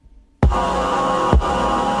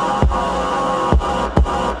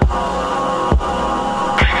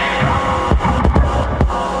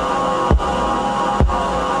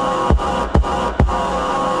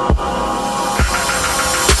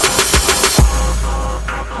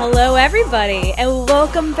Hello, everybody, and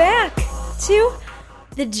welcome back to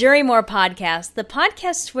the Jurymore podcast, the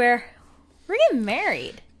podcast where we're getting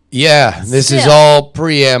married. Yeah, this is all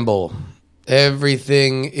preamble.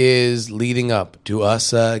 Everything is leading up to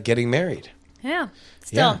us getting married. Yeah,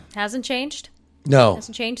 still hasn't changed. No,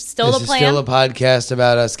 hasn't changed. Still this the plan. Is still a podcast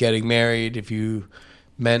about us getting married. If you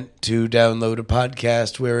meant to download a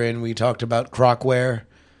podcast wherein we talked about crockware.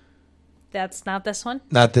 That's not this one.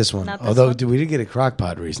 Not this one. Not this Although one. we did get a crock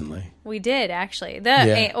pod recently. We did actually.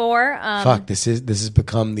 Fuck, this has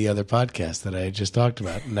become the other podcast that I had just talked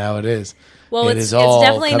about. Now it is. Well, It it's is all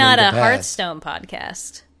definitely not coming a to pass. Hearthstone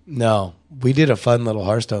podcast. No, we did a fun little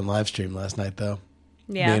Hearthstone live stream last night though.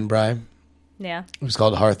 Yeah, Me and Brian. yeah. It was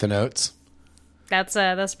called Hearth and Oats. That's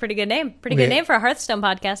a pretty good name. Pretty good name for a Hearthstone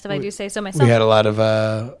podcast, if I do say so myself. We had a lot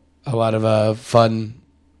of fun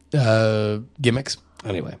gimmicks.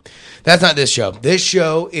 Anyway, that's not this show. This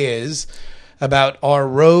show is about our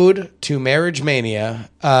road to Marriage Mania.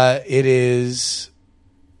 It is.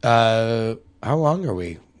 How long are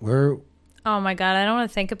we? We're Oh my god, I don't want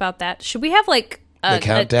to think about that. Should we have like a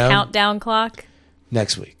countdown clock?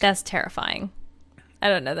 Next week. That's terrifying. I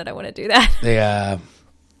don't know that I want to do that.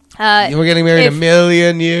 We're getting married a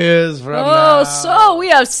million years from now. So we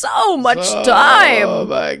have so much time. Oh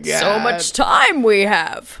my god. So much time we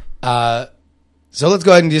have. So let's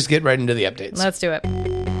go ahead and just get right into the updates. Let's do it.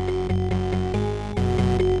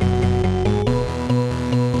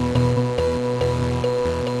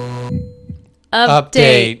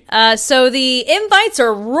 Update. So the invites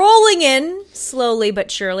are rolling in slowly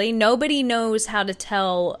but surely. Nobody knows how to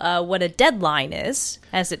tell what a deadline is,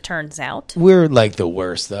 as it turns out. We're like the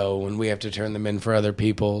worst, though, when we have to turn them in for other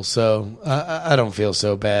people. So I don't feel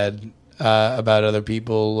so bad about other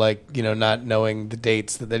people, like, you know, not knowing the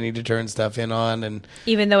dates that they need to turn stuff in on. And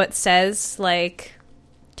even though it says, like,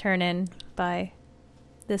 turn in by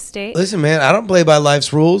this date. Listen, man, I don't play by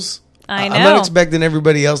life's rules. I know. I'm not expecting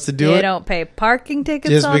everybody else to do it. You don't pay parking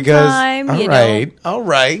tickets just on because, time. All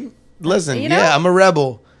right. Listen, You know? yeah, I'm a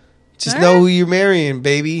rebel. Just All know right. who you're marrying,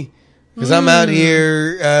 baby. Because I'm out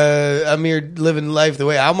here, I'm here living life the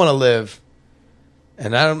way I want to live.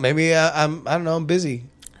 And I don't know, I'm busy.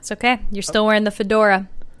 It's okay. You're still wearing the fedora.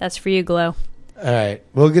 That's for you, Glow. All right.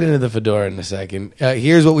 We'll get into the fedora in a second.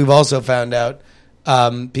 Here's what we've also found out.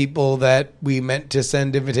 People that we meant to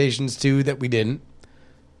send invitations to that we didn't.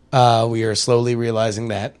 We are slowly realizing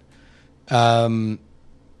that.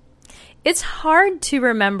 It's hard to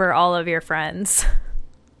remember all of your friends.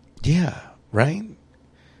 Yeah, right?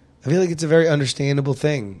 I feel like it's a very understandable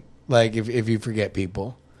thing, like if you forget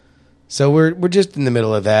people. So we're just in the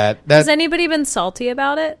middle of that. Has anybody been salty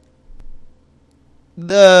about it?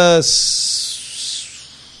 I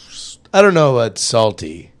don't know about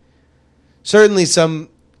salty. Certainly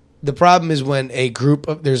the problem is when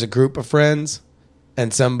there's a group of friends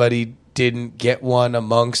and somebody didn't get one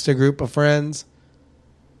amongst a group of friends.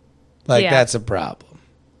 Like, that's a problem.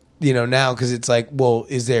 You know, now, because it's like, well,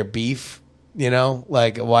 is there beef? You know?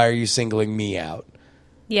 Like, why are you singling me out?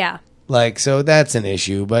 Yeah. Like, so that's an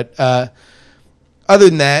issue. But other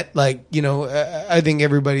than that, like, you know, I think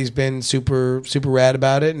everybody's been super, super rad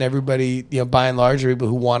about it. And everybody, you know, by and large, are people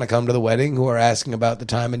who want to come to the wedding who are asking about the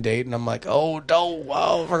time and date. And I'm like, I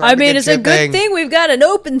mean, it's a good thing we've got an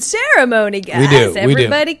open ceremony, guys. We do.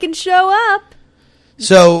 Everybody can show up.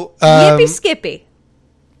 So, Yippee skippy.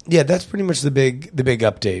 Yeah, that's pretty much the big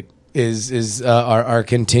update is our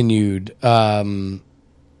continued, and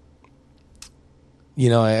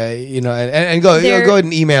go ahead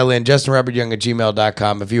and email in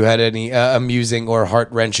justinrobertyoung@gmail.com if you had any amusing or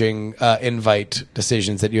heart-wrenching invite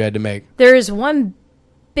decisions that you had to make. There is one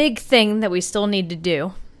big thing that we still need to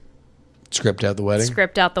do. Script out the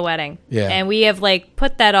wedding. Yeah. And we have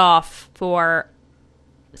put that off for,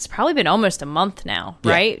 it's probably been almost a month now,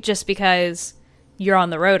 right? Yeah. Just because you're on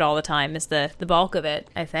the road all the time is the bulk of it,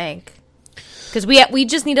 I think. Because we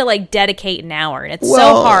just need to dedicate an hour, and it's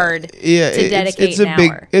so hard to dedicate an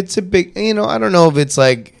hour. It's a big, I don't know if it's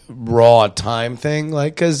raw time thing,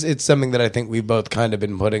 because it's something that I think we've both kind of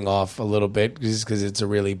been putting off a little bit, just because it's a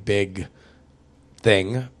really big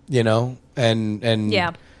thing, and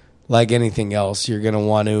yeah. Like anything else, you're gonna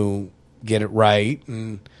want to get it right,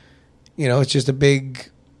 and it's just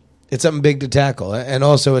it's something big to tackle, and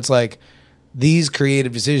also it's like these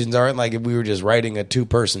creative decisions aren't like if we were just writing a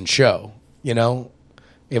 2-person show.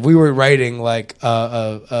 If we were writing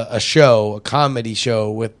a show, a comedy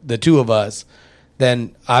show with the two of us,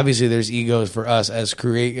 then obviously there's egos for us as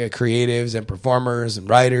creatives and performers and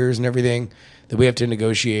writers and everything that we have to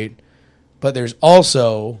negotiate. But there's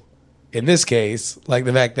also, in this case,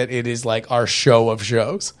 the fact that it is our show of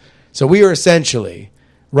shows. So we are essentially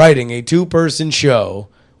writing a 2-person show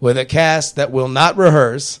with a cast that will not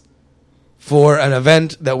rehearse for an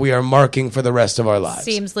event that we are marking for the rest of our lives.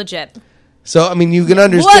 Seems legit. So, I mean, you can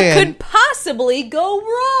understand. What could possibly go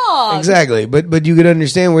wrong? Exactly. But you can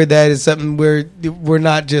understand where that is something where we're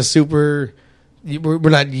not just we're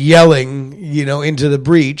not yelling, into the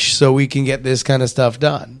breach so we can get this kind of stuff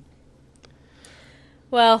done.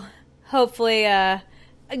 Well, hopefully,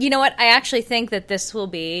 you know what? I actually think that this will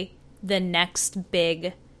be the next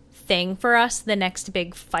big thing for us, the next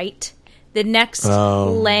big fight, the next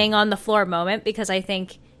laying on the floor moment, because I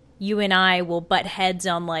think you and I will butt heads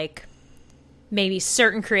on, like, maybe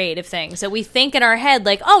certain creative things that we think in our head,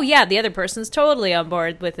 like, oh, yeah, the other person's totally on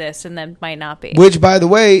board with this, and then might not be. Which, by the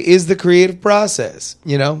way, is the creative process.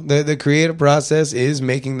 The creative process is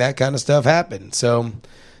making that kind of stuff happen. So,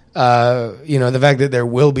 the fact that there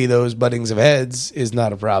will be those buttings of heads is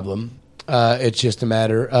not a problem. It's just a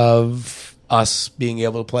matter of us being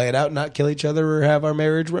able to play it out and not kill each other or have our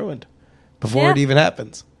marriage ruined before it even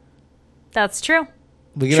happens. That's true.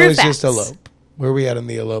 We can always just elope. Where are we at on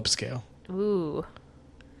the elope scale? Ooh.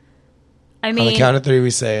 I mean, on the count of 3,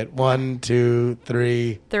 we say it. 1, 2,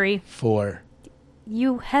 3. 3. 4.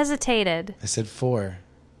 You hesitated. I said 4.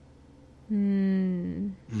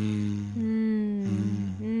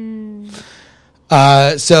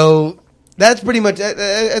 So that's pretty much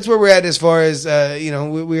that's where we're at as far as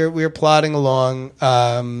we're plodding along.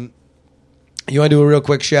 You want to do a real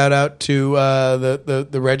quick shout out to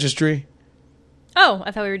the registry? Oh,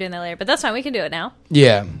 I thought we were doing that later, but that's fine. We can do it now.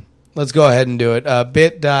 Yeah. Let's go ahead and do it.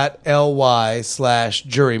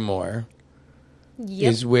 bit.ly/Jurymore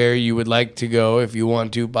is where you would like to go if you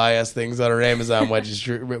want to buy us things on our Amazon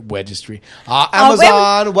registry.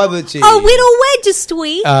 Amazon registry. A little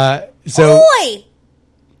registry. So, Oi! I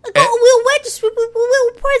got a little registry with a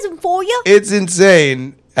little present for you. It's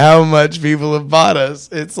insane how much people have bought us.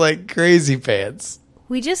 It's like crazy pants.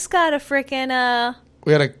 We just got a freaking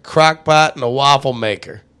We got a crock pot and a waffle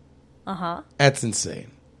maker. Uh-huh. That's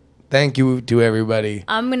insane. Thank you to everybody.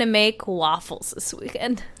 I'm going to make waffles this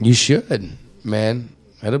weekend. You should, man.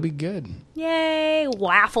 That'll be good. Yay,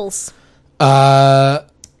 waffles. All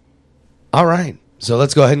right. So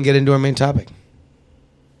let's go ahead and get into our main topic.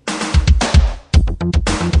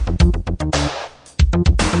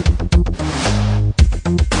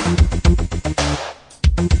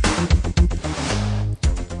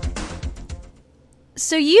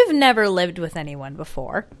 So you've never lived with anyone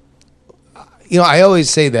before. I always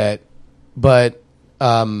say that, but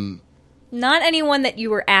not anyone that you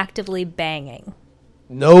were actively banging.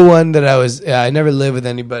 No one that I never lived with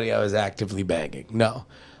anybody I was actively banging. No.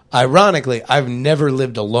 Ironically, I've never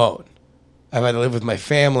lived alone. I've had to live with my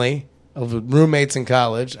family. I lived with roommates in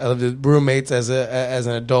college. I lived with roommates as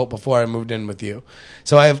an adult before I moved in with you.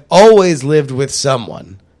 So I have always lived with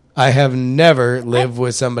someone. I have never lived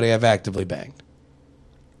with somebody I've actively banged.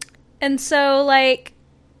 And so, like,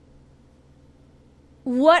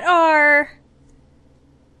 what are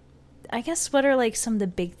like some of the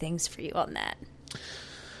big things for you on that?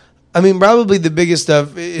 I mean, probably the biggest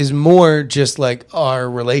stuff is more just like our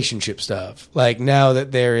relationship stuff. Like now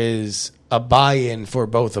that there is a buy-in for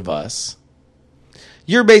both of us,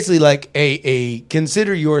 you're basically like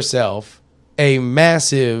consider yourself a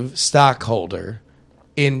massive stockholder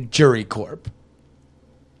in Jury Corp.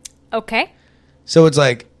 Okay. So it's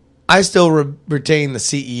like I still retain the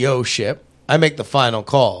CEO-ship. I make the final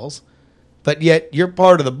calls, but yet you're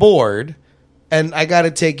part of the board, and I got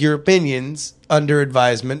to take your opinions under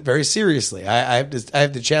advisement very seriously. I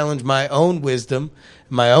have to challenge my own wisdom,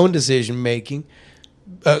 my own decision making,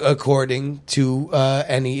 according to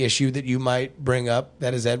any issue that you might bring up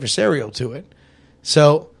that is adversarial to it.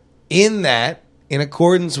 So, in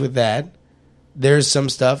accordance with that, there's some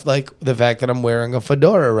stuff like the fact that I'm wearing a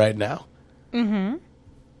fedora right now. Mm-hmm.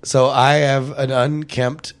 So I have an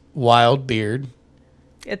unkempt wild beard.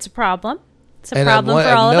 It's a problem. It's a problem for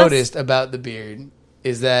all of us. What I've noticed about the beard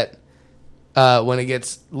is that when it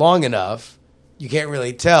gets long enough, you can't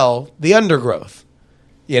really tell the undergrowth.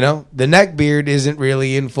 The neck beard isn't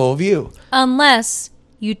really in full view. Unless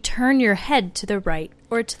you turn your head to the right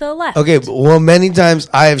or to the left. Okay, well, many times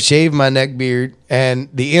I have shaved my neck beard, and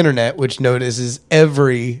the internet, which notices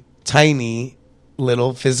every tiny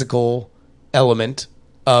little physical element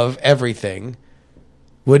of everything,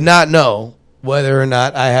 would not know whether or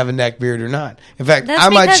not I have a neck beard or not. In fact, I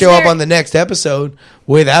might show up on the next episode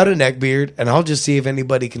without a neck beard, and I'll just see if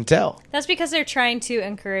anybody can tell. That's because they're trying to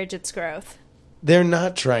encourage its growth. They're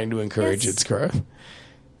not trying to encourage its growth.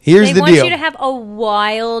 Here's the deal. They want you to have a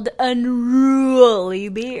wild, unruly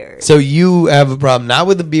beard. So you have a problem, not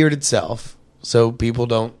with the beard itself, so people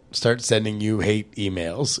don't start sending you hate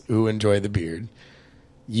emails who enjoy the beard.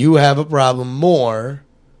 You have a problem more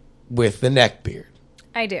with the neck beard.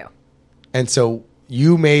 I do. And so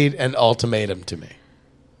you made an ultimatum to me.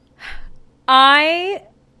 I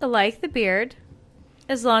like the beard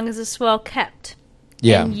as long as it's well kept.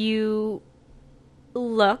 Yeah. And you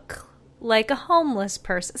look like a homeless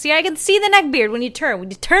person. See, I can see the neck beard when you turn. When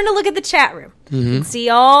you turn to look at the chat room, you can see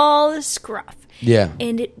all the scruff. Yeah.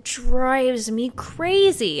 And it drives me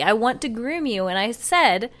crazy. I want to groom you. And I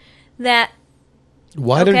said that...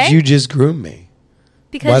 Why don't you just groom me?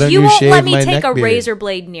 Because you won't let me take a razor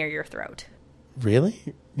blade near your throat. Really?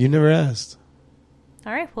 You never asked.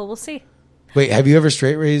 All right, well, we'll see. Wait, have you ever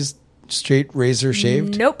straight razor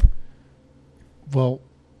shaved? Nope. Well,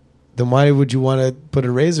 then why would you want to put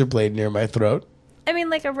a razor blade near my throat? I mean,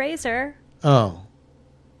 like a razor. Oh.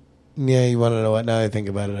 Yeah, you want to know what? Now I think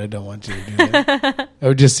about it, I don't want you to do that. It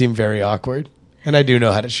would just seem very awkward. And I do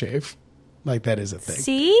know how to shave. Like, that is a thing.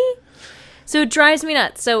 See? So it drives me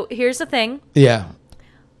nuts. So here's the thing. Yeah.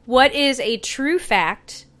 What is a true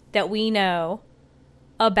fact that we know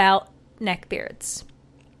about neckbeards?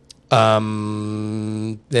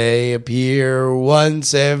 They appear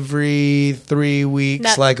once every 3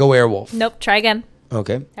 weeks like a werewolf. Nope, try again.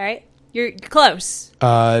 Okay. All right. You're close.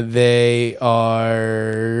 They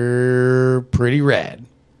are pretty red.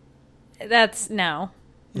 That's no.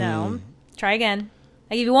 Try again.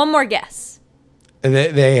 I give you one more guess.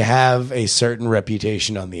 They have a certain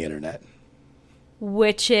reputation on the internet.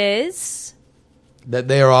 Which is? That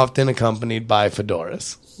they are often accompanied by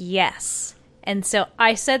fedoras. Yes. And so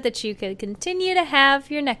I said that you could continue to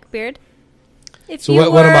have your neckbeard if so you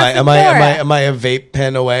what were am I? a fedora. Am I a vape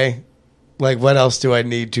pen away? Like, what else do I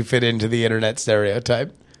need to fit into the internet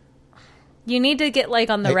stereotype? You need to get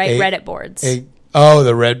like on the right Reddit boards.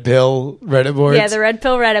 The red pill Reddit boards? Yeah, the red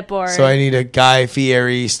pill Reddit board. So I need a Guy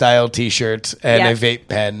Fieri style t-shirt and a vape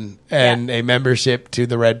pen and a membership to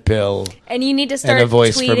the red pill. And you need to start a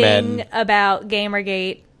voice tweeting for men. about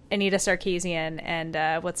Gamergate, Anita Sarkeesian,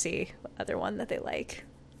 and what's the other one that they like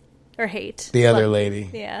or hate? The other lady.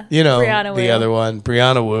 Yeah. You know, Brianna the Wu. other one.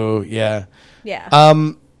 Brianna Wu, yeah. Yeah.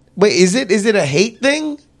 Wait, is it a hate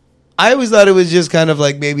thing? I always thought it was just kind of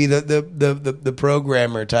like maybe the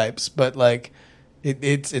programmer types, but like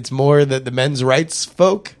it's more the men's rights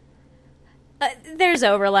folk. There's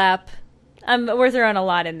overlap. We're throwing a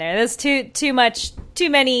lot in there. There's too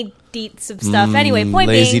many deets of stuff. Anyway, point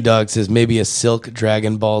Lazy being, Dog says maybe a silk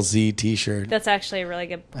Dragon Ball Z t-shirt. That's actually a really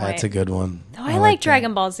good point. That's a good one. Oh, I like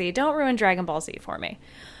Dragon Ball Z. Don't ruin Dragon Ball Z for me.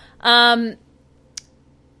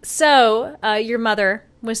 So your mother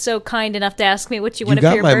was so kind enough to ask me what you wanted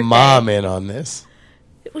for your birthday. You got my mom in on this.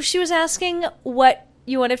 She was asking what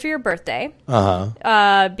you wanted for your birthday.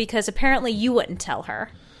 Because apparently you wouldn't tell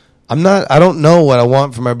her. I don't know what I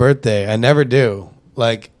want for my birthday. I never do.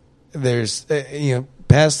 Like, there's,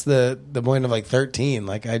 past the point of like 13,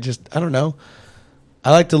 like I don't know.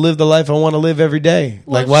 I like to live the life I want to live every day.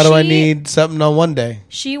 Well, like, why do I need something on one day?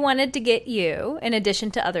 She wanted to get you, in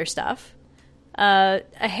addition to other stuff, a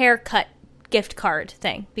haircut gift card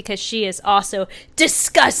thing because she is also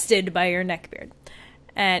disgusted by your neckbeard.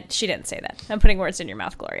 And she didn't say that. I'm putting words in your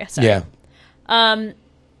mouth, Gloria. Sorry. Yeah. And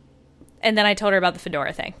then I told her about the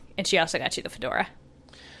fedora thing, and she also got you the fedora.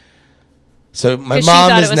 So my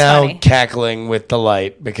mom is now cackling with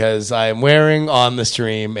delight because I am wearing on the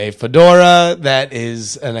stream a fedora that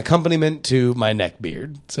is an accompaniment to my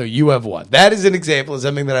neckbeard. So you have one. That is an example of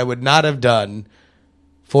something that I would not have done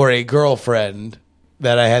for a girlfriend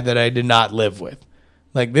that I had that I did not live with.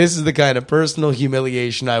 Like, this is the kind of personal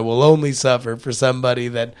humiliation I will only suffer for somebody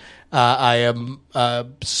that I am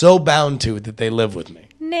so bound to that they live with me.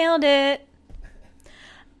 Nailed it.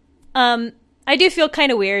 I do feel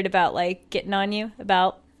kind of weird about, like, getting on you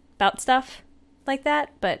about stuff like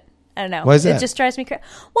that, but I don't know. Why is that? It just drives me crazy.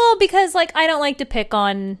 Well, because, like, I don't like to pick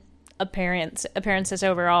on appearances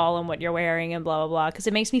overall and what you're wearing and blah, blah, blah, because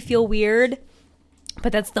it makes me feel weird.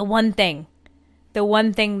 But that's the one thing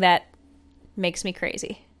that makes me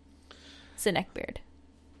crazy. It's a neckbeard.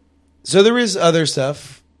 So there is other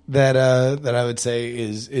stuff that I would say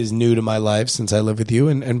is new to my life since I live with you,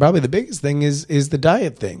 and probably the biggest thing is the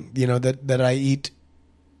diet thing. You know, that I eat.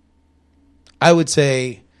 I would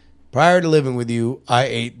say prior to living with you, I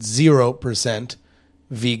ate 0%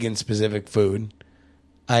 vegan specific food.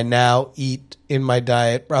 I now eat in my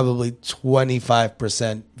diet probably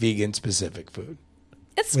 25% vegan specific food.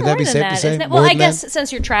 It's more than that, isn't it? Well, I guess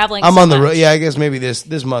since you're traveling, I'm on the road. Yeah, I guess maybe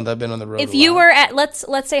this month I've been on the road. If you were at let's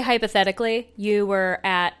say hypothetically you were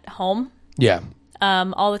at home, yeah,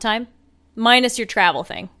 all the time, minus your travel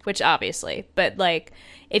thing, which obviously, but like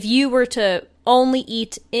if you were to only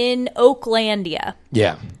eat in Oaklandia,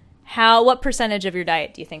 Yeah. what percentage of your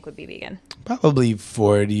diet do you think would be vegan? Probably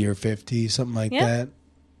 40 or 50, something like that.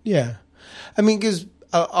 Yeah. I mean, because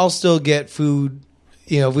I'll still get food,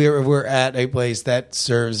 if we're at a place that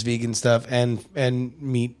serves vegan stuff and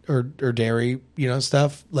meat or dairy,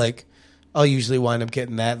 stuff, like I'll usually wind up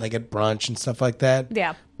getting that like at brunch and stuff like that.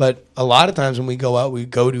 Yeah. But a lot of times when we go out, we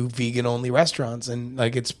go to vegan only restaurants, and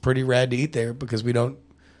like it's pretty rad to eat there because we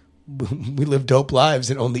live dope lives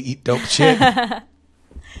and only eat dope shit.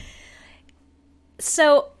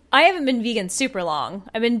 So I haven't been vegan super long.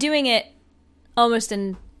 I've been doing it almost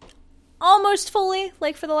fully,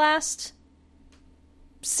 like for the last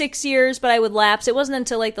 6 years, but I would lapse. It wasn't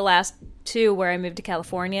until like the last 2 where I moved to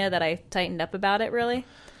California that I tightened up about it, really.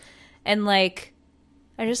 And like,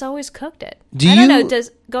 I just always cooked it. I don't know.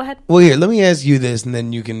 Go ahead. Well, here, let me ask you this, and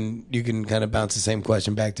then you can kind of bounce the same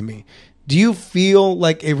question back to me. Do you feel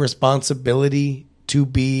like a responsibility to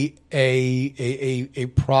be a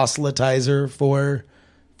proselytizer for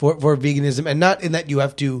veganism, and not in that you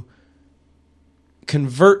have to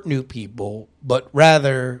convert new people, but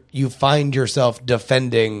rather you find yourself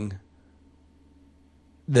defending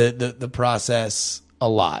the process a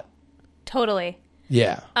lot? Totally.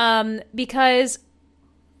 Yeah. Because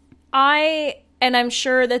I'm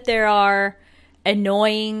sure that there are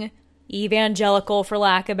annoying evangelical, for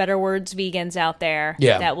lack of better words, vegans out there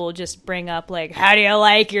that will just bring up like, how do you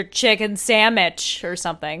like your chicken sandwich or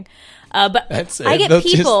something? But I get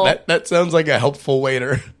people. That sounds like a helpful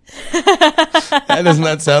waiter. That does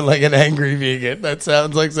not sound like an angry vegan. That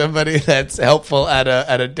sounds like somebody that's helpful at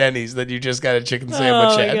a Denny's that you just got a chicken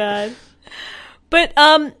sandwich at. Oh my God.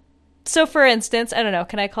 But so for instance, I don't know,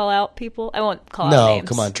 can I call out people? I won't call out names. No,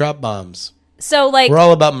 come on, drop bombs. So like, we're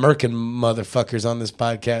all about murking motherfuckers on this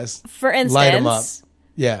podcast. For instance, light them up.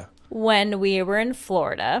 Yeah. When we were in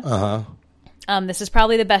Florida, this is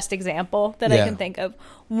probably the best example that I can think of.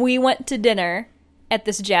 We went to dinner at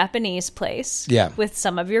this Japanese place with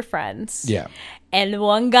some of your friends. Yeah. And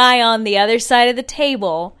one guy on the other side of the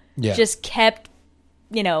table just kept,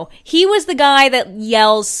 he was the guy that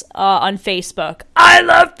yells on Facebook, I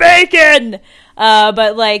love bacon!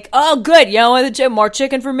 But like, oh good, more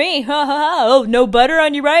chicken for me. Oh, no butter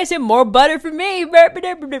on your rice and more butter for me.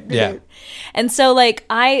 Yeah. And so like,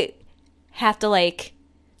 I have to like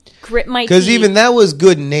grit my teeth. Because even that was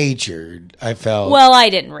good natured, I felt. Well, I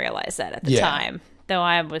didn't realize that at the time, though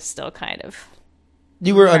I was still kind of.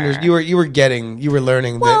 You were learning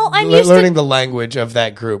learning the language of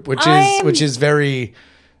that group, which is very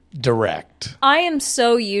direct. I am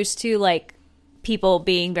so used to like people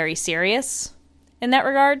being very serious in that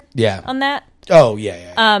regard. Yeah. On that. Oh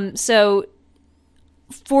yeah. So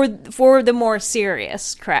for the more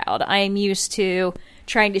serious crowd, I am used to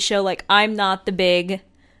trying to show like I'm not the big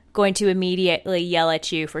going to immediately yell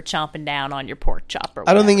at you for chomping down on your pork chop or whatever.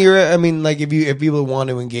 I don't think if people want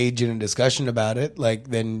to engage in a discussion about it, like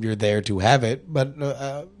then you're there to have it. But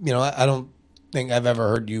I don't think I've ever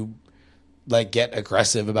heard you like get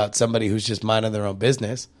aggressive about somebody who's just minding their own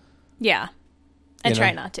business. Yeah. I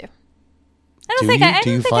try not to.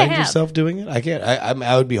 Do you find yourself doing it? I can't.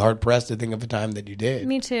 I would be hard pressed to think of a time that you did.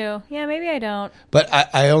 Me too. Yeah, maybe I don't. But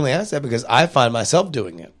I only ask that because I find myself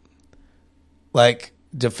doing it. Like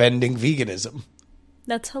defending veganism.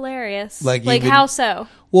 That's hilarious. Like how so?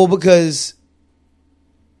 Well, because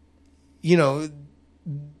a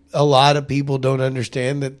lot of people don't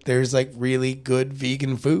understand that there's like really good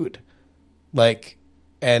vegan food. Like,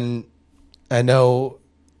 and I know.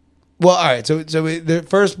 Well, all right. So the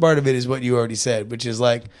first part of it is what you already said, which is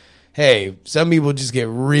like, hey, some people just get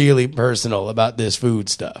really personal about this food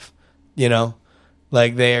stuff.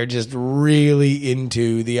 Like they are just really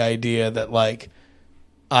into the idea that like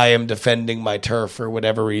I am defending my turf for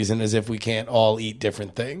whatever reason, as if we can't all eat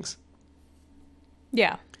different things.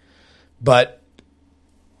 Yeah. But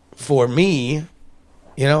for me,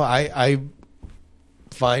 I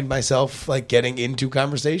find myself like getting into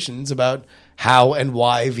conversations about how and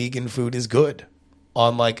why vegan food is good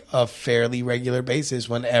on like a fairly regular basis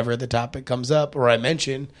whenever the topic comes up, or I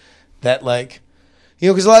mention that like,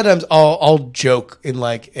 because a lot of times I'll joke in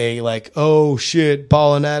like oh shit,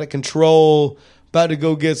 balling out of control, about to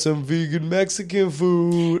go get some vegan Mexican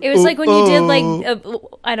food. It was like when you did like,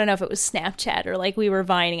 I don't know if it was Snapchat or like we were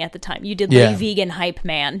Vining at the time. You did like vegan hype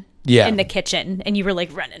man in the kitchen and you were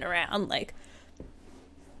like running around like,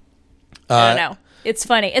 I don't know. It's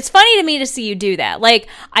funny. It's funny to me to see you do that. Like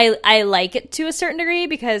I like it to a certain degree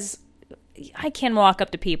because I can walk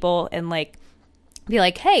up to people and like be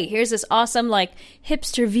like, hey, here's this awesome like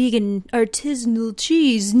hipster vegan artisanal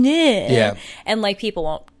cheese. Nah. Yeah. And like people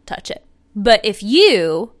won't touch it. But if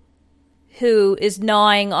you, who is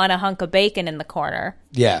gnawing on a hunk of bacon in the corner,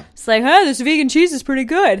 it's like, oh, this vegan cheese is pretty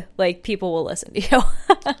good. Like, people will listen to you.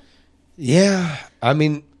 Yeah. I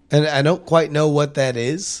mean, and I don't quite know what that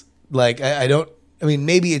is. Like, I don't, I mean,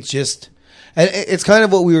 maybe it's just, and it's kind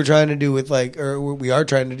of what we were trying to do with like, or we are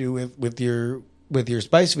trying to do with your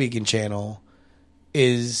Spice Vegan channel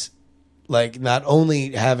is like not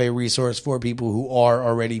only have a resource for people who are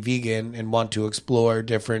already vegan and want to explore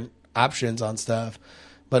different options on stuff,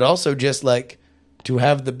 but also just like to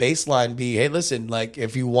have the baseline be, hey, listen, like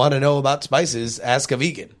if you want to know about spices, ask a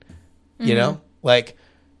vegan, you know, like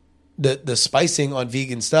the spicing on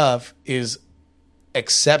vegan stuff is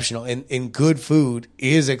exceptional in good food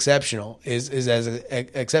is exceptional, is as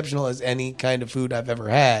exceptional as any kind of food I've ever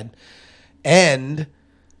had. And,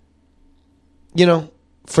 you know,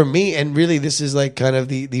 for me, and really this is like kind of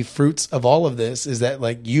the fruits of all of this is that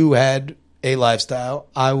like you had a lifestyle.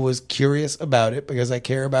 I was curious about it because I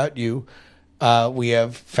care about you. We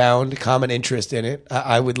have found common interest in it.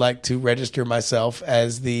 I would like to register myself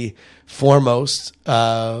as the foremost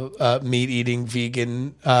meat-eating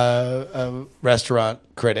vegan restaurant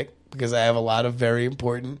critic because I have a lot of very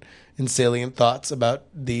important and salient thoughts about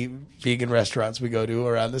the vegan restaurants we go to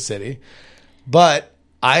around the city. But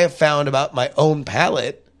I have found about my own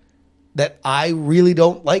palate that I really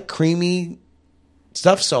don't like creamy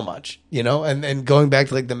stuff so much, you know, and going back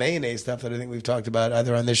to like the mayonnaise stuff that I think we've talked about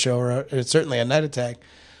either on this show or certainly on Night Attack.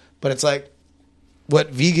 But it's like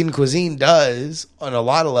what vegan cuisine does on a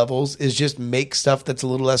lot of levels is just make stuff that's a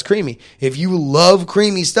little less creamy. If you love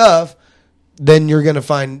creamy stuff, then you're going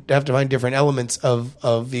to have to find different elements of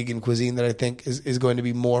vegan cuisine that I think is going to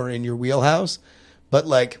be more in your wheelhouse. But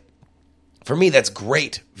like, for me, that's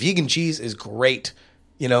great. Vegan cheese is great.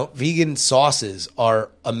 You know, vegan sauces are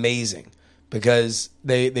amazing because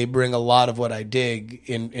they bring a lot of what I dig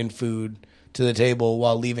in food to the table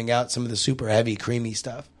while leaving out some of the super heavy, creamy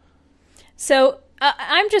stuff. So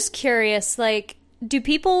I'm just curious, like, do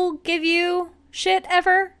people give you shit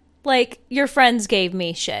ever? Like, your friends gave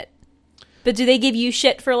me shit. But do they give you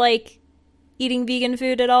shit for, like, eating vegan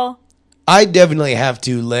food at all? I definitely have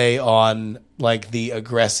to lay on, like, the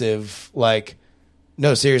aggressive, like,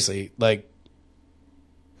 no, seriously, like,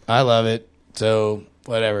 I love it, so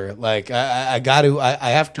whatever. Like, I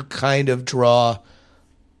have to kind of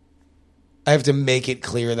I have to make it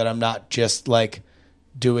clear that I'm not just, like,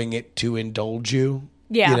 doing it to indulge you.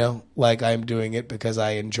 Yeah. You know, like, I'm doing it because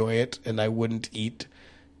I enjoy it, and I wouldn't eat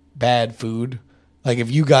bad food. Like,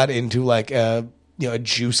 if you got into, like, a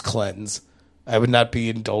juice cleanse, I would not be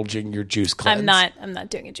indulging your juice cleanse. I'm not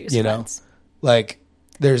doing a juice cleanse. Like,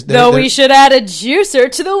 we should add a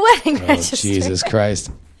juicer to the wedding register. Jesus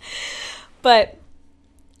Christ. But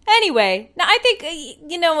anyway, now I think,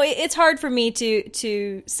 it's hard for me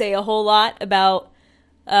to say a whole lot about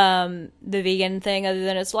the vegan thing other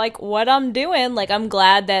than it's like what I'm doing. Like, I'm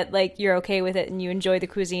glad that like you're okay with it and you enjoy the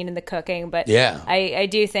cuisine and the cooking. But yeah, I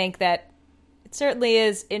do think that it certainly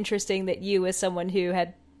is interesting that you, as someone who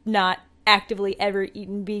had not actively ever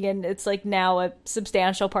eaten vegan, it's like now a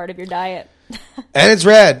substantial part of your diet. And it's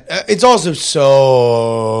rad. It's also so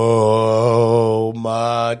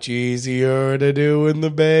much easier to do in the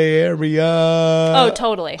Bay Area. Oh,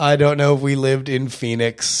 totally. I don't know if we lived in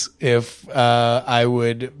Phoenix, if I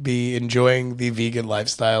would be enjoying the vegan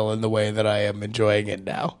lifestyle in the way that I am enjoying it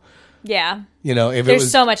now. Yeah. You know,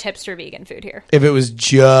 there's so much hipster vegan food here. If it was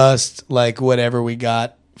just like whatever we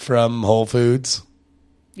got from Whole Foods.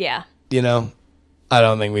 Yeah. You know, I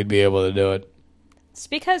don't think we'd be able to do it. It's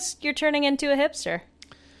because you're turning into a hipster.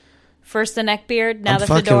 First the neck beard, now I'm the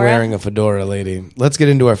fucking fedora. Wearing a fedora, lady. Let's get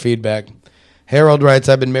into our feedback. Harold writes,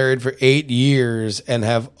 I've been married for 8 years and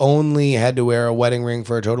have only had to wear a wedding ring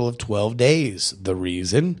for a total of 12 days. The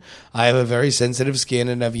reason? I have a very sensitive skin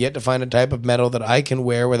and have yet to find a type of metal that I can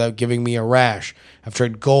wear without giving me a rash. I've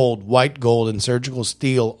tried gold, white gold, and surgical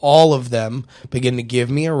steel. All of them begin to give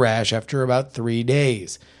me a rash after about 3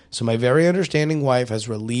 days. So my very understanding wife has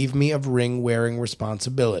relieved me of ring-wearing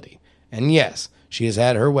responsibility. And yes, she has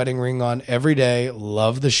had her wedding ring on every day.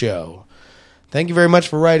 Love the show. Thank you very much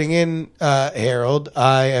for writing in, Harold.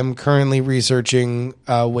 I am currently researching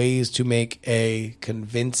ways to make a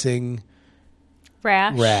convincing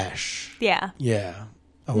rash. Yeah. Yeah.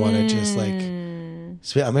 I want to just like...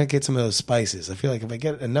 I'm going to get some of those spices. I feel like if I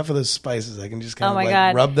get enough of those spices, I can just kind of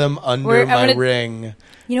like rub them under my ring.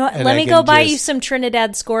 You know what? Let me go buy you some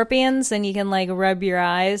Trinidad scorpions and you can like rub your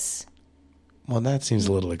eyes. Well, that seems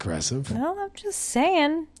a little aggressive. No, I'm just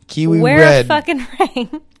saying. Kiwi Wear red. A fucking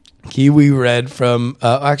ring. Kiwi red from...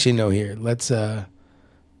 actually, no, here. Let's...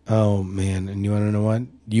 oh, man. And you want to know what?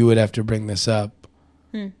 You would have to bring this up.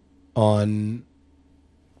 on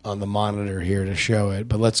the monitor here to show it,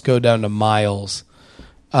 but let's go down to Miles.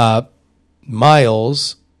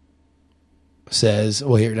 Miles says,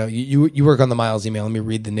 well, here, no, you work on the Miles email. Let me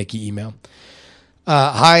read the Nikki email.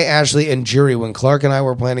 Hi, Ashley and Jury. When Clark and I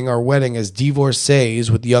were planning our wedding as divorcees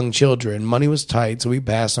with young children, money was tight, so we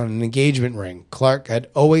passed on an engagement ring. Clark had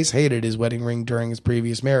always hated his wedding ring during his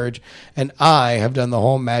previous marriage, and I have done the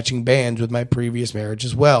whole matching bands with my previous marriage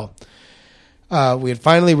as well. We had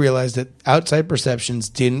finally realized that outside perceptions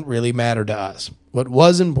didn't really matter to us. What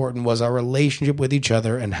was important was our relationship with each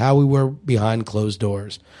other and how we were behind closed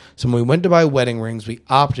doors. So when we went to buy wedding rings, we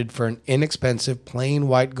opted for an inexpensive plain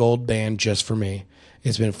white gold band just for me.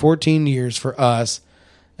 It's been 14 years for us,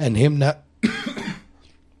 and him not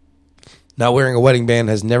wearing a wedding band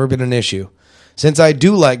has never been an issue. Since I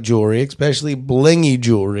do like jewelry, especially blingy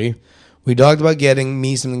jewelry, we talked about getting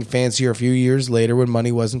me something fancier a few years later when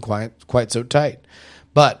money wasn't quite so tight.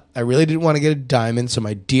 But I really didn't want to get a diamond, so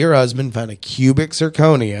my dear husband found a cubic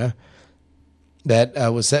zirconia that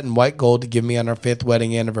was set in white gold to give me on our 5th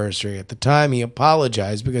wedding anniversary. At the time, he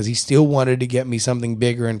apologized because he still wanted to get me something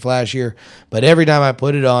bigger and flashier. But every time I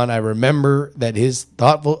put it on, I remember that his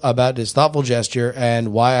thoughtful gesture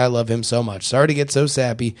and why I love him so much. Sorry to get so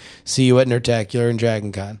sappy. See you at Nerdtacular and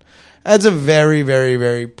Dragon Con. That's a very, very,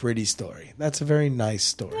 very pretty story. That's a very nice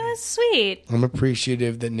story. That's sweet. I'm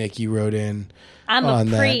appreciative that Nikki wrote in. I'm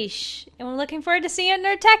and we're looking forward to seeing you at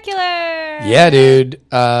Nerdtacular. Yeah, dude.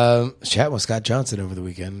 Chat with Scott Johnson over the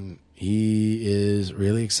weekend. He is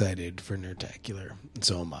really excited for Nerdtacular, and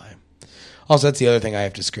so am I. Also, that's the other thing I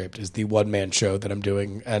have to script is the one-man show that I'm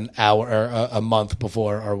doing an hour or a month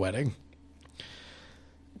before our wedding,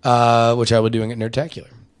 which I will be doing at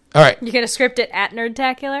Nerdtacular. All right. You're going to script it at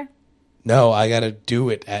Nerdtacular? No, I got to do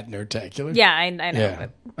it at Nerdtacular. Yeah, I know. Yeah.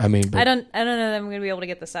 I mean, I don't know that I'm going to be able to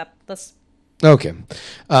get this up. Okay.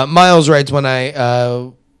 Miles writes, when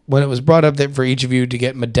it was brought up that for each of you to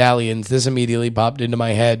get medallions, this immediately popped into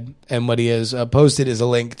my head. And what he has posted is a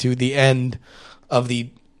link to the end of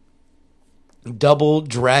the Double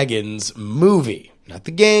Dragons movie. Not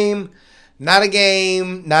the game. Not a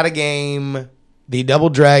game. Not a game. The Double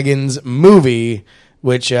Dragons movie,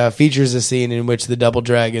 which features a scene in which the Double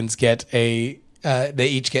Dragons get they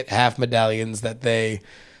each get half medallions that they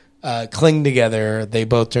cling together. They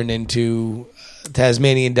both turn into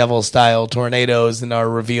Tasmanian devil-style tornadoes and are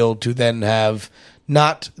revealed to then have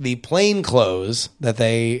not the plain clothes that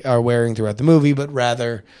they are wearing throughout the movie, but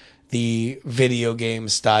rather the video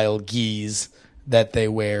game-style gis that they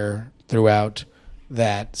wear throughout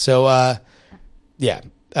that. So,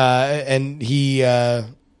 and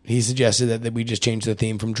he suggested that we just change the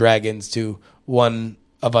theme from dragons to one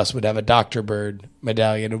of us would have a Dr. Bird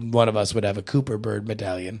medallion and one of us would have a Cooper Bird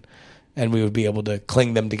medallion, and we would be able to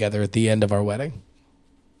cling them together at the end of our wedding.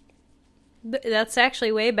 That's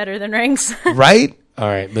actually way better than rings. Right? All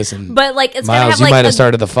right, listen. But like, it's Miles, gotta have you like might have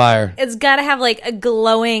started the fire. It's got to have like a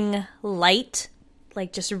glowing light,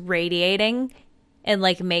 like just radiating, and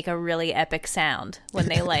like make a really epic sound when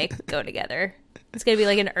they like go together. It's gonna be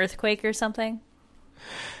like an earthquake or something.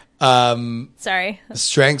 Sorry.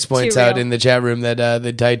 Strengths points out in the chat room that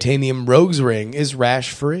the titanium rogues ring is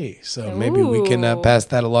rash free, so maybe we can pass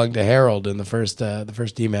that along to Harold in the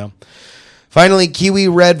first email. Finally, Kiwi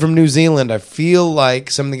Red from New Zealand. I feel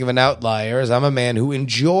like something of an outlier as I'm a man who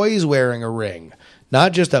enjoys wearing a ring.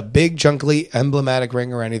 Not just a big, chunky, emblematic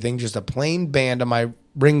ring or anything, just a plain band on my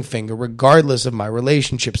ring finger, regardless of my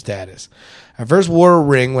relationship status. I first wore a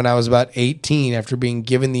ring when I was about 18 after being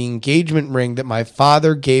given the engagement ring that my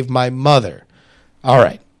father gave my mother. All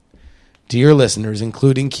right. Dear listeners,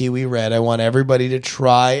 including Kiwi Red, I want everybody to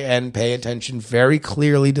try and pay attention very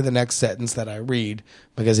clearly to the next sentence that I read,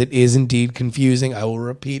 because it is indeed confusing. I will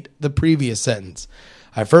repeat the previous sentence.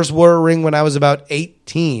 I first wore a ring when I was about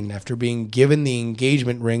 18 after being given the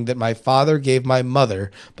engagement ring that my father gave my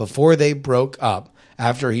mother before they broke up,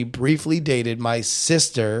 after he briefly dated my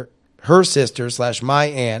sister, her sister / my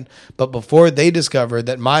aunt, but before they discovered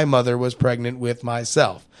that my mother was pregnant with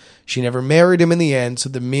myself. She never married him in the end, so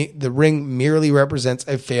the ring merely represents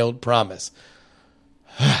a failed promise.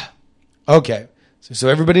 Okay, so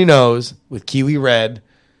everybody knows, with Kiwi Red,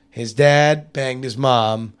 his dad banged his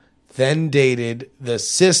mom, then dated the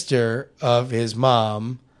sister of his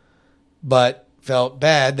mom, but felt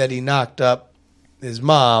bad that he knocked up his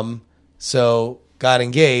mom, so got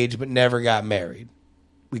engaged but never got married.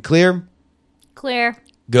 We clear? Clear.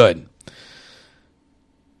 Good.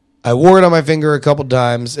 I wore it on my finger a couple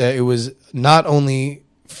times. It was not only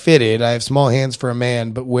fitted, I have small hands for a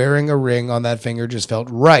man, but wearing a ring on that finger just felt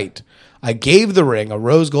right. I gave the ring, a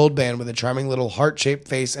rose gold band with a charming little heart-shaped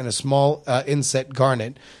face and a small inset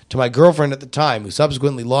garnet, to my girlfriend at the time, who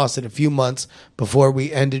subsequently lost it a few months before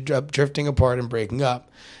we ended up drifting apart and breaking up.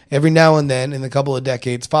 Every now and then, in the couple of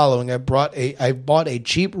decades following, I bought a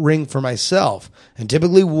cheap ring for myself and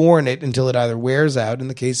typically worn it until it either wears out in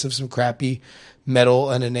the case of some crappy metal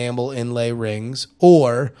and enamel inlay rings,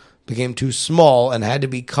 or became too small and had to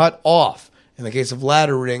be cut off in the case of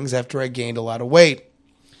ladder rings after I gained a lot of weight.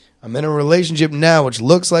 I'm in a relationship now which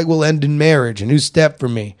looks like will end in marriage, a new step for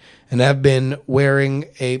me, and I've been wearing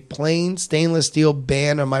a plain stainless steel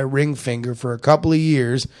band on my ring finger for a couple of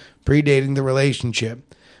years, predating the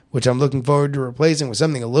relationship, which I'm looking forward to replacing with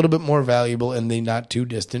something a little bit more valuable in the not too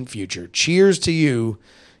distant future. Cheers to you,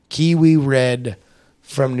 Kiwi Red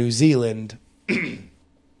from New Zealand.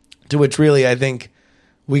 To which really I think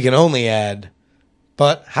we can only add,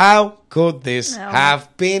 but how could this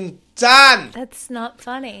have been done? That's not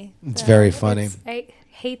funny. It's very funny. I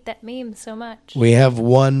hate that meme so much. We have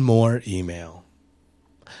one more email.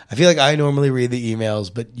 I feel like I normally read the emails,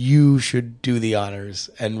 but you should do the honors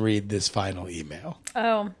and read this final email.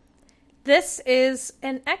 Oh, this is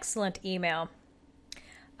an excellent email.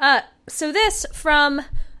 So this from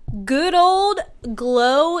good old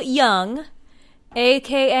Glow Young,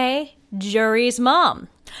 a.k.a. Jury's mom.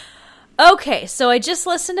 Okay, so I just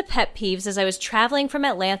listened to Pet Peeves as I was traveling from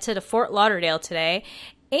Atlanta to Fort Lauderdale today,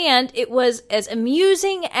 and it was as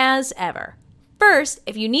amusing as ever. First,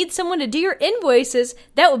 if you need someone to do your invoices,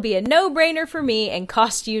 that would be a no-brainer for me and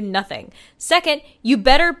cost you nothing. Second, you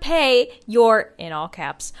better pay your, in all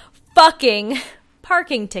caps, fucking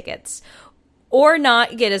parking tickets. Or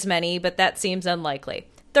not get as many, but that seems unlikely.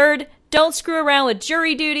 Third, don't screw around with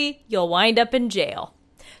jury duty. You'll wind up in jail.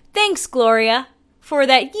 Thanks, Gloria, for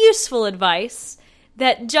that useful advice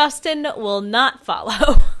that Justin will not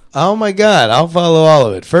follow. Oh my God, I'll follow all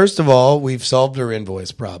of it. First of all, we've solved our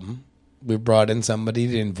invoice problem. We brought in somebody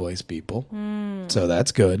to invoice people. So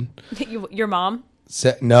that's good. Your mom?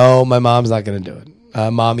 No, my mom's not going to do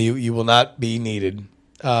it. Mom, you will not be needed.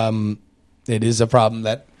 It is a problem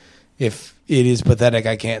that if it is pathetic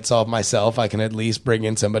I can't solve myself, I can at least bring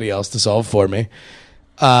in somebody else to solve for me.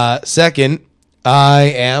 Second, I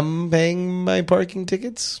am paying my parking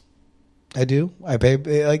tickets. I do. I pay,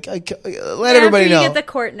 let everybody know. After you get the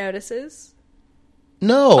court notices.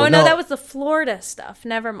 No. Oh, no, that was the Florida stuff.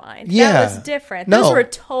 Never mind. Yeah. That was different. No. Those were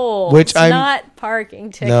tolls, not parking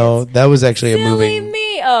tickets. No, that was actually Silly a moving.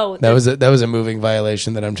 me. Oh, that was a moving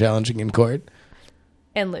violation that I'm challenging in court.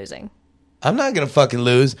 And losing. I'm not going to fucking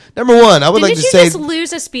lose. Number one, I would like to say... Did you just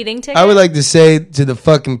lose a speeding ticket? I would like to say to the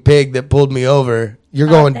fucking pig that pulled me over, you're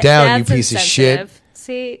going down, you piece of shit.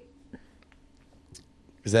 See...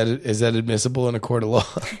 Is that admissible in a court of law?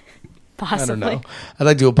 Possibly. I don't know. I'd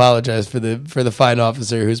like to apologize for the fine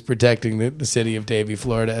officer who's protecting the city of Davie,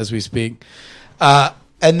 Florida, as we speak. And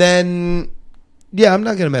then, yeah, I'm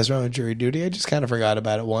not going to mess around with jury duty. I just kind of forgot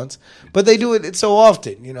about it once. But they do it so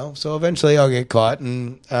often, you know. So eventually I'll get caught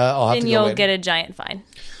and I'll have to go in. And you'll get a giant fine.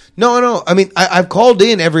 No. I mean, I've called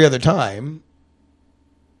in every other time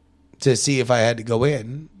to see if I had to go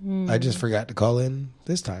in. I just forgot to call in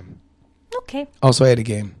this time. Okay. Also, I had a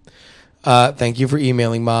game. Thank you for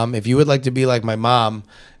emailing, Mom. If you would like to be like my mom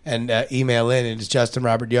and email in, it is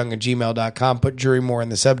justinrobertyoung@gmail.com. Put Jurymore in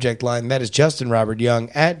the subject line. That is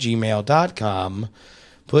justinrobertyoung@gmail.com.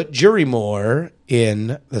 Put Jurymore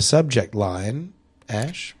in the subject line.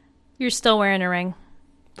 Ash? You're still wearing a ring.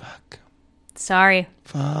 Fuck. Sorry.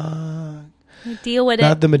 Fuck. Deal with it.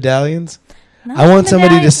 Not the medallions? Not I want the somebody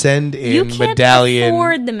to medallions. send in You can't medallion.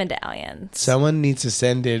 afford the medallions. Someone needs to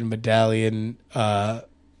send in medallion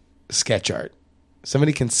sketch art.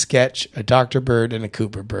 Somebody can sketch a Dr. Bird and a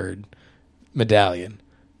Cooper Bird medallion.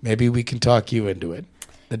 Maybe we can talk you into it.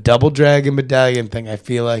 The double dragon medallion thing, I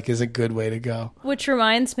feel like, is a good way to go. Which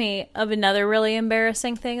reminds me of another really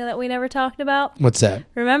embarrassing thing that we never talked about. What's that?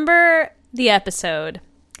 Remember the episode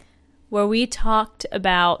where we talked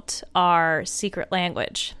about our secret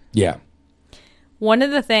language? Yeah. One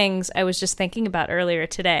of the things I was just thinking about earlier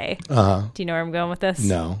today, do you know where I'm going with this?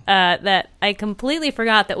 No. That I completely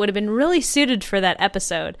forgot that would have been really suited for that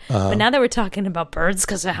episode. But now that we're talking about birds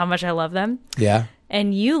because of how much I love them. Yeah.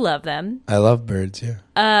 And you love them. I love birds,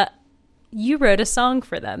 yeah. You wrote a song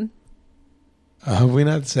for them. Have we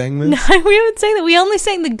not sang this? No, we haven't sang that. We only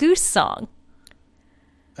sang the goose song.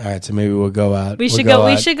 All right, so maybe we'll go out. We should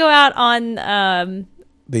go out on...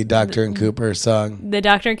 the Dr. and Cooper song. The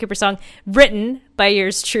Dr. and Cooper song, written by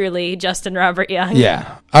yours truly, Justin Robert Young.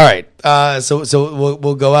 Yeah. All right. So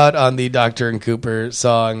we'll go out on the Dr. and Cooper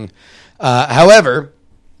song. However,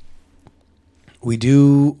 we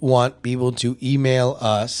do want people to email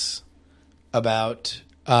us about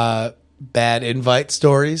bad invite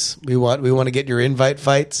stories. We want to get your invite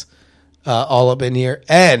fights all up in here.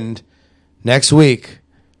 And next week,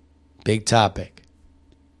 big topic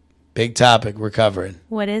we're covering.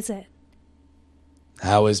 What is it?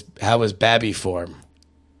 How is Babby form?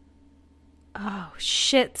 Oh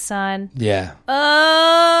shit, son. Yeah.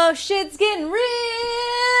 Oh, shit's getting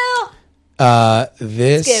real.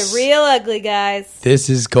 This It's getting real ugly, guys. This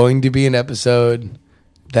is going to be an episode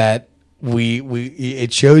that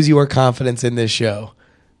it shows your confidence in this show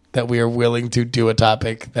that we are willing to do a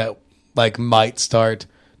topic that like might start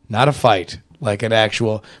not a fight, like an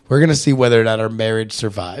actual. We're going to see whether or not our marriage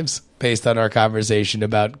survives based on our conversation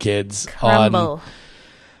about kids on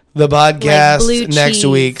the podcast like next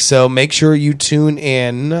week. So make sure you tune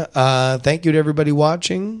in. Thank you to everybody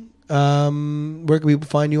watching. Where can people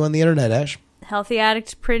find you on the internet, Ash? Healthy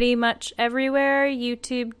Addict pretty much everywhere.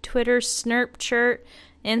 YouTube, Twitter, Snurpchurt,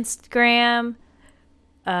 Instagram.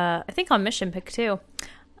 I think on Mission Pick too.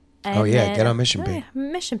 And get on Mission Pick.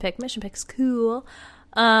 Mission Pick's cool.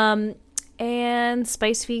 And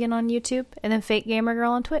Spice Vegan on YouTube, and then Fake Gamer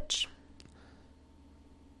Girl on Twitch.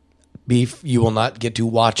 Beef, you will not get to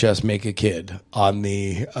watch us make a kid on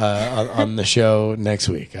the on the show next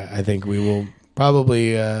week. I think we will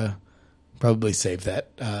probably save that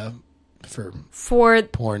for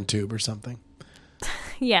PornTube or something.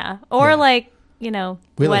 Yeah, or like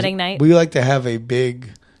wedding night. We like to have a big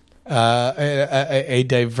a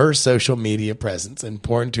diverse social media presence, and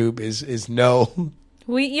PornTube is no.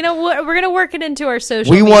 We're gonna work it into our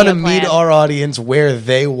social. We want to plan. meet our audience where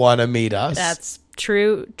they want to meet us. That's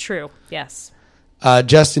true. Yes.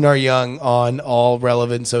 Justin R. Young on all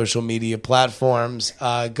relevant social media platforms.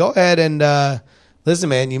 Go ahead and listen,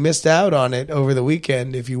 man. You missed out on it over the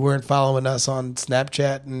weekend if you weren't following us on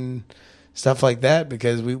Snapchat and stuff like that,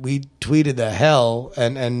 because we tweeted the hell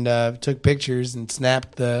and took pictures and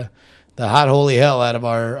snapped the hot holy hell out of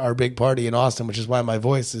our big party in Austin, which is why my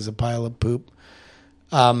voice is a pile of poop.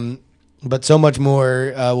 But so much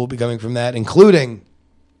more will be coming from that, including,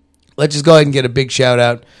 let's just go ahead and get a big shout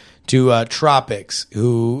out to Tropics,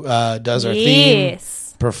 who does our theme,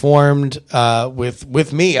 performed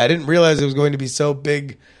with me. I didn't realize it was going to be so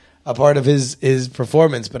big a part of his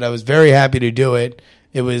performance, but I was very happy to do it.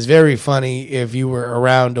 It was very funny if you were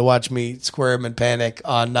around to watch me squirm and panic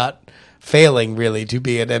on not failing really to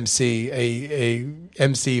be an MC, a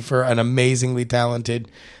MC for an amazingly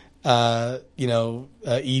talented EDM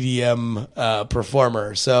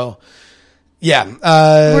performer. So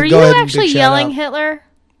yeah. Were you actually yelling Hitler?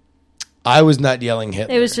 I was not yelling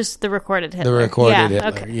Hitler. It was just the recorded Hitler. The recorded Hitler,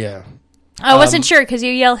 okay. Yeah. I wasn't sure because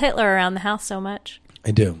you yell Hitler around the house so much.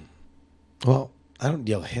 I do. Well, I don't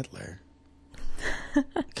yell Hitler.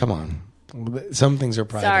 Come on. Some things are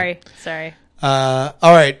private. Sorry. All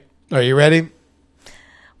right. Are you ready?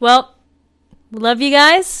 Well, we love you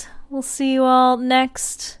guys. We'll see you all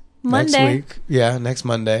next Monday. Next week. Yeah, next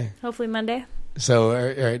Monday. Hopefully Monday. So,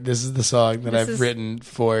 all right, this is the song that I've written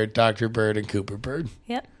for Dr. Bird and Cooper Bird.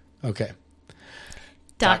 Yep. Okay.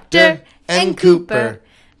 Dr. and Cooper,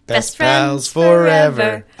 best friends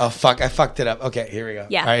forever. Oh, fuck. I fucked it up. Okay, here we go.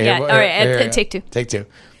 Yeah. All right, take two. Take two.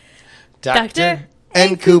 Dr.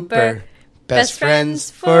 and Cooper, best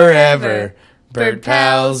friends forever. Bird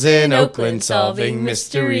pals in Oakland solving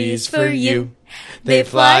mysteries for you. They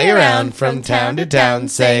fly around from town to town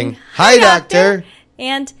saying, "Hi, Doctor."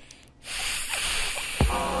 And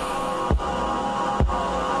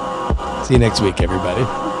see you next week, everybody.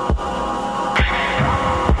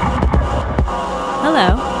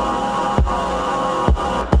 hello.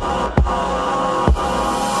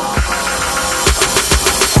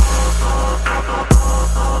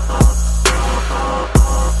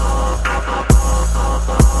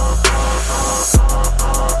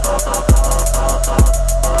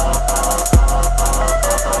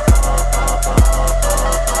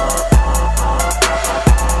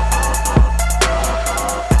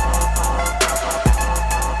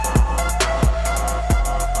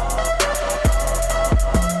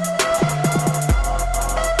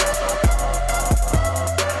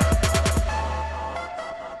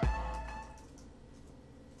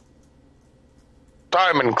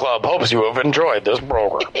 Diamond Club hopes you have enjoyed this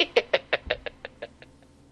program.